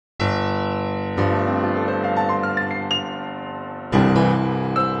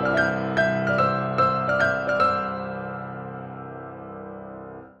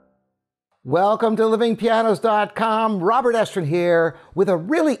Welcome to livingpianos.com. Robert Estrin here with a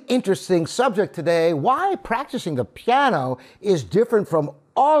really interesting subject today: why practicing the piano is different from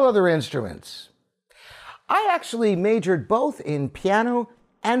all other instruments. I actually majored both in piano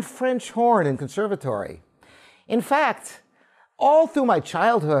and French horn in conservatory. In fact, all through my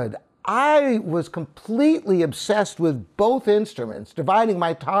childhood, I was completely obsessed with both instruments, dividing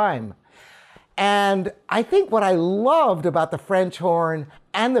my time. And I think what I loved about the French horn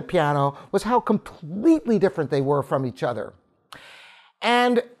and the piano was how completely different they were from each other.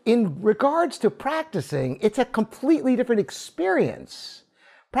 And in regards to practicing, it's a completely different experience.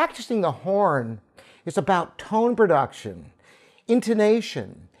 Practicing the horn is about tone production,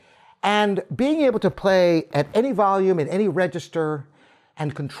 intonation, and being able to play at any volume, in any register,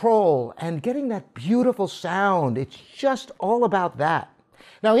 and control, and getting that beautiful sound. It's just all about that.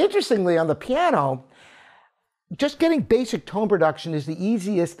 Now, interestingly, on the piano, just getting basic tone production is the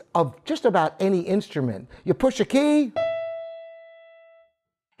easiest of just about any instrument. You push a key,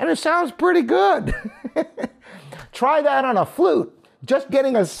 and it sounds pretty good. Try that on a flute. Just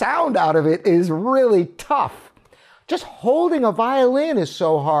getting a sound out of it is really tough. Just holding a violin is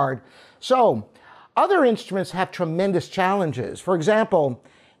so hard. So, other instruments have tremendous challenges. For example,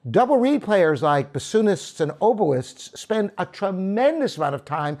 double reed players like bassoonists and oboists spend a tremendous amount of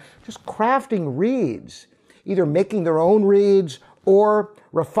time just crafting reeds, either making their own reeds or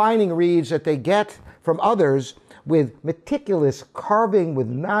refining reeds that they get from others with meticulous carving with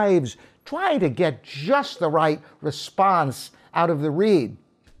knives, trying to get just the right response out of the reed.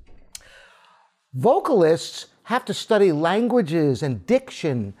 Vocalists have to study languages and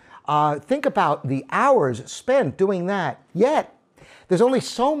diction. Think about the hours spent doing that. Yet, there's only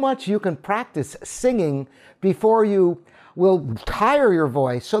so much you can practice singing before you will tire your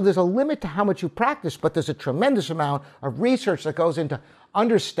voice. So there's a limit to how much you practice, but there's a tremendous amount of research that goes into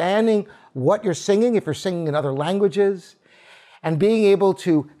understanding what you're singing, if you're singing in other languages, and being able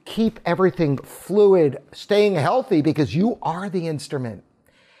to keep everything fluid, staying healthy, because you are the instrument.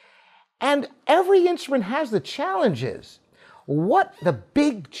 And every instrument has the challenges. What the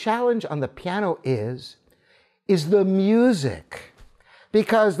big challenge on the piano is the music.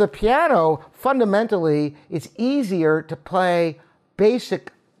 Because the piano, fundamentally, is easier to play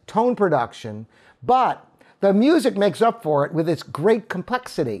basic tone production, but the music makes up for it with its great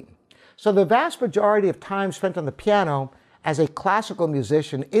complexity. So the vast majority of time spent on the piano as a classical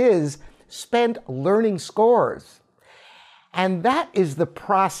musician is spent learning scores. And that is the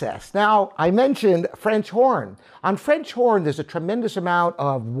process. Now, I mentioned French horn. On French horn, there's a tremendous amount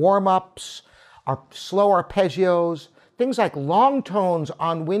of warm-ups, slow arpeggios. Things like long tones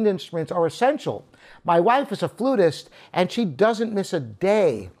on wind instruments are essential. My wife is a flutist, and she doesn't miss a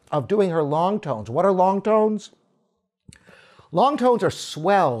day of doing her long tones. What are long tones? Long tones are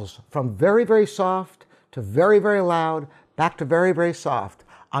swells from very, very soft to very, very loud, back to very, very soft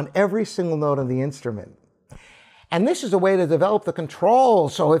on every single note of the instrument. And this is a way to develop the control.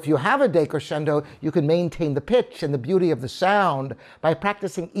 So if you have a decrescendo, you can maintain the pitch and the beauty of the sound by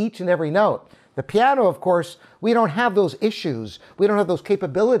practicing each and every note. The piano, of course, we don't have those issues. We don't have those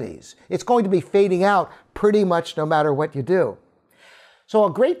capabilities. It's going to be fading out pretty much no matter what you do. So a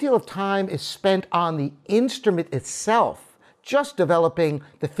great deal of time is spent on the instrument itself, just developing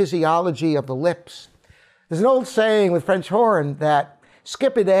the physiology of the lips. There's an old saying with French horn that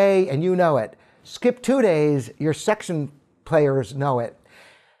skip a day and you know it. Skip 2 days, your section players know it.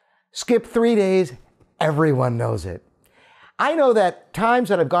 Skip 3 days, everyone knows it. I know that times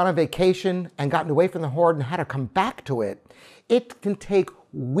that I've gone on vacation and gotten away from the horn and had to come back to it, it can take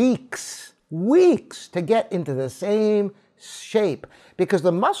weeks to get into the same shape because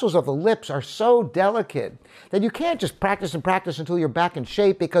the muscles of the lips are so delicate that you can't just practice and practice until you're back in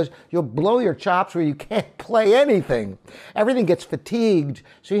shape because you'll blow your chops where you can't play anything. Everything gets fatigued,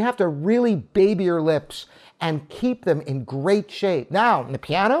 so you have to really baby your lips and keep them in great shape. Now, in the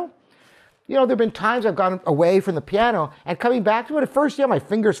piano, there have been times I've gone away from the piano and coming back to it. At first, my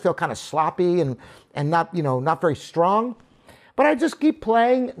fingers feel kind of sloppy and not very strong. But I just keep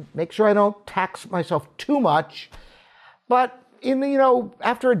playing, make sure I don't tax myself too much. But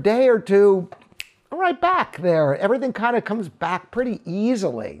after a day or two, I'm right back there. Everything kind of comes back pretty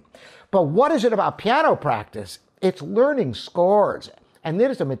easily. But what is it about piano practice? It's learning scores. And it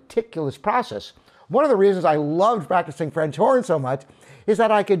is a meticulous process. One of the reasons I loved practicing French horn so much is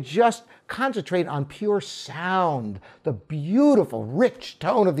that I could just concentrate on pure sound, the beautiful, rich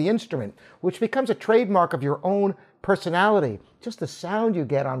tone of the instrument, which becomes a trademark of your own personality, just the sound you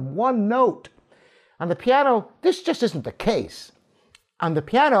get on one note. On the piano, this just isn't the case. On the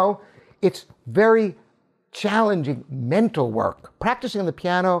piano, it's very challenging mental work. Practicing on the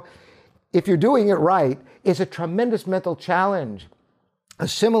piano if you're doing it right, is a tremendous mental challenge.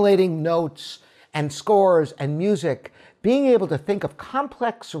 Assimilating notes and scores and music, being able to think of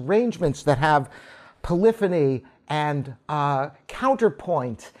complex arrangements that have polyphony and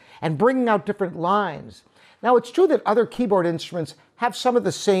counterpoint and bringing out different lines. Now, it's true that other keyboard instruments have some of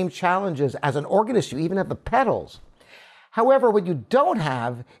the same challenges. As an organist, you even have the pedals. However, what you don't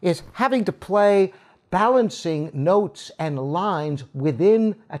have is having to play balancing notes and lines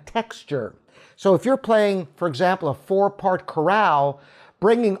within a texture. So if you're playing, for example, a 4-part chorale,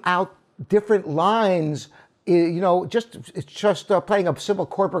 bringing out different lines, it's just playing a simple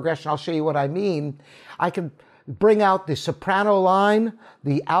chord progression. I'll show you what I mean. I can bring out the soprano line,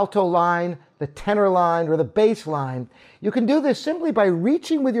 the alto line, the tenor line, or the bass line. You can do this simply by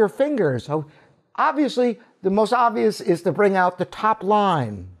reaching with your fingers. So obviously, the most obvious is to bring out the top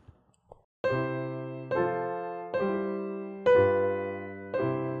line.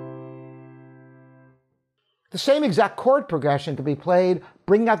 The same exact chord progression can be played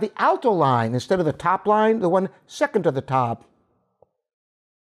bringing out the alto line instead of the top line, the one second to the top.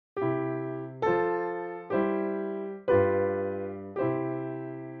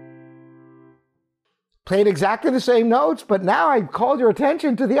 Played exactly the same notes, but now I called your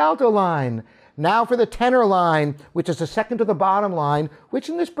attention to the alto line. Now for the tenor line, which is the second to the bottom line, which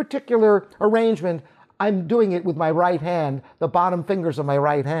in this particular arrangement, I'm doing it with my right hand, the bottom fingers of my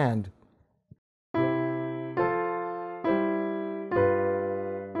right hand.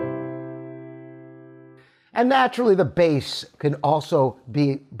 And naturally, the bass can also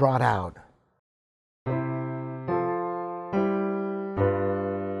be brought out.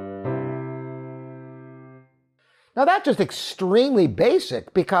 Now that's just extremely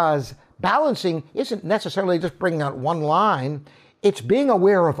basic, because balancing isn't necessarily just bringing out one line. It's being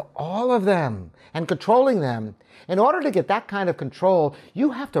aware of all of them and controlling them. In order to get that kind of control,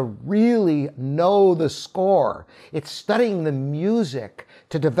 you have to really know the score. It's studying the music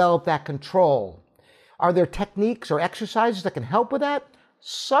to develop that control. Are there techniques or exercises that can help with that?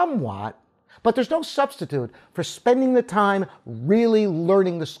 Somewhat. But there's no substitute for spending the time really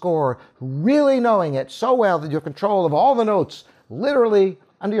learning the score, really knowing it so well that you have control of all the notes literally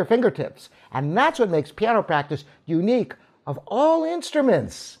under your fingertips. And that's what makes piano practice unique of all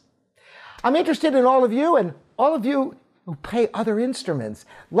instruments. I'm interested in all of you, and all of you who play other instruments.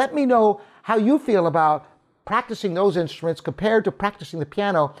 Let me know how you feel about practicing those instruments compared to practicing the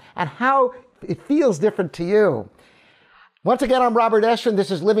piano, and how it feels different to you. Once again, I'm Robert Estrin. This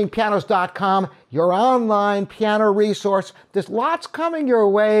is livingpianos.com, your online piano resource. There's lots coming your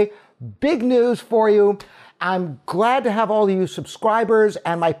way. Big news for you. I'm glad to have all of you subscribers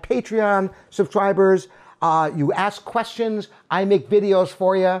and my Patreon subscribers. You ask questions. I make videos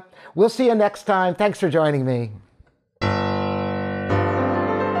for you. We'll see you next time. Thanks for joining me.